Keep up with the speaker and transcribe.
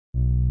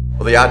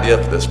Well, the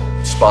idea for this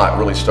spot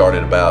really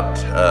started about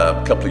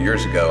a couple of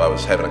years ago. I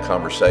was having a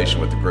conversation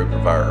with a group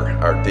of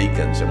our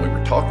deacons, and we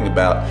were talking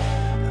about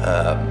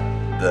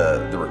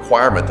the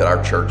requirement that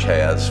our church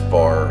has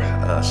for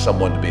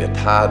someone to be a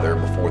tither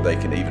before they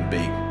can even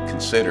be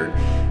considered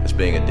as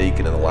being a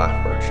deacon in the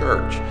life of our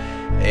church.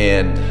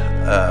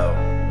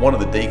 And one of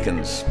the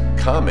deacons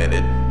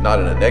commented, not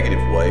in a negative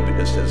way, but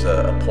just as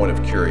a point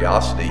of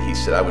curiosity. He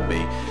said,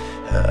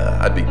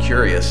 I'd be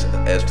curious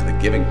as to the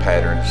giving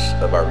patterns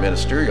of our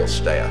ministerial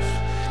staff.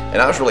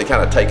 And I was really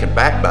kind of taken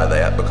back by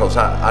that, because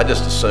I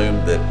just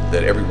assumed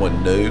that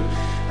everyone knew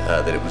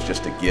that it was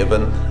just a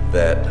given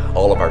that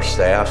all of our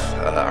staff,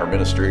 our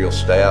ministerial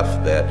staff,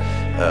 that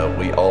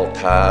we all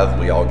tithe,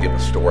 we all give a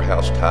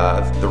storehouse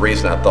tithe. The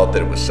reason I thought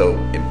that it was so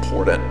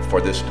important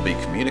for this to be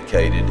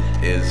communicated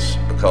is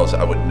because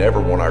I would never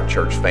want our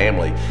church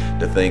family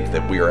to think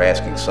that we are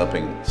asking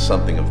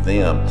something of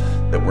them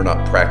that we're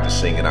not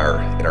practicing in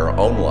our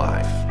own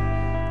life.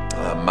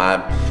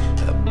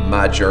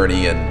 My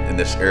journey in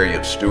this area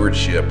of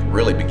stewardship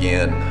really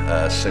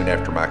began soon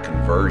after my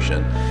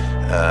conversion.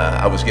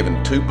 I was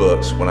given 2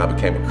 books when I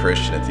became a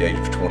Christian at the age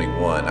of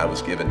 21. I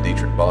was given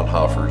Dietrich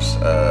Bonhoeffer's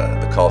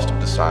The Cost of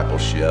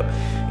Discipleship,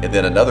 and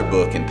then another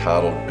book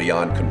entitled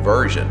Beyond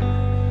Conversion.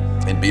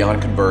 And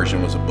Beyond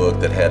Conversion was a book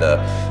that had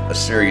a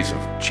series of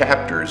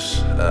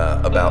chapters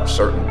about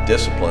certain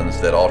disciplines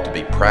that ought to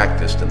be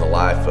practiced in the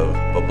life of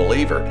a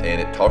believer.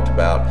 And it talked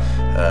about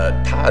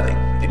tithing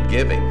and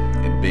giving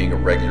and being a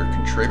regular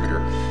contributor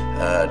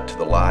to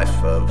the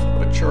life of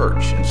a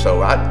church. And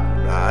so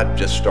I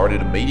just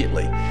started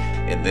immediately.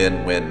 And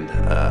then when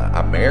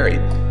I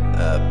married,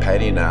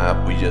 Patty and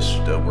I, we just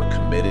were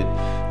committed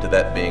to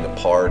that being a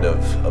part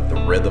of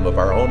the rhythm of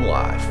our own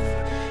life.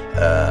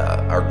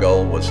 Our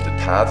goal was to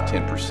tithe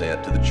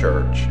 10% to the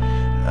church,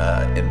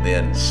 and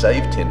then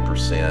save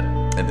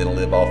 10%, and then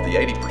live off the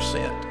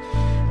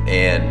 80%.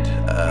 And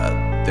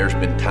there's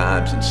been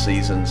times and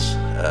seasons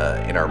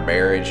in our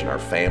marriage and our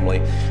family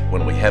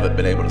when we haven't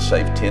been able to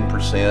save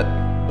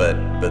 10%, but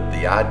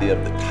the idea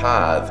of the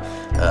tithe,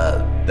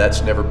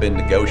 that's never been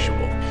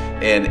negotiable.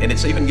 And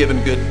it's even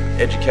given good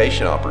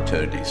education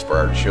opportunities for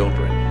our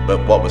children.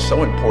 But what was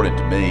so important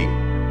to me,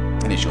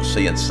 and as you'll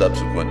see in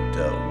subsequent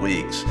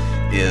weeks,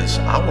 is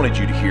I wanted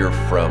you to hear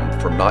from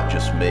not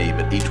just me,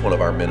 but each one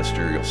of our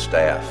ministerial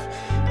staff,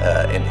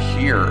 and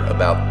hear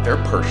about their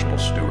personal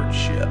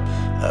stewardship.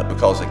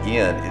 Because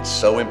again, it's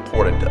so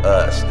important to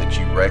us that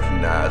you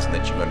recognize and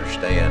that you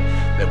understand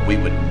that we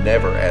would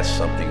never ask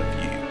something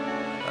of you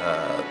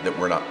that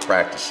we're not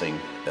practicing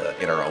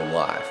in our own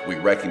life. We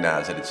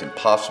recognize that it's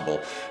impossible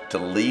to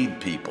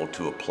lead people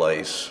to a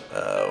place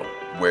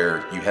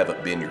where you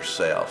haven't been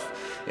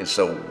yourself. And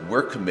so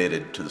we're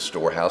committed to the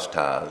storehouse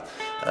tithe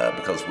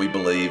because we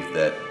believe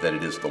that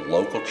it is the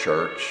local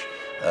church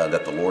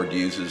that the Lord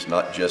uses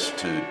not just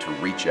to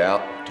reach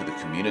out to the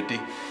community,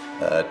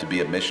 to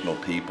be a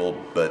missional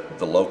people, but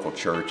the local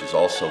church is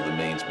also the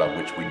means by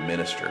which we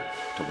minister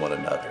to one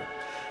another.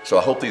 So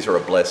I hope these are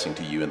a blessing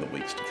to you in the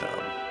weeks to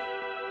come.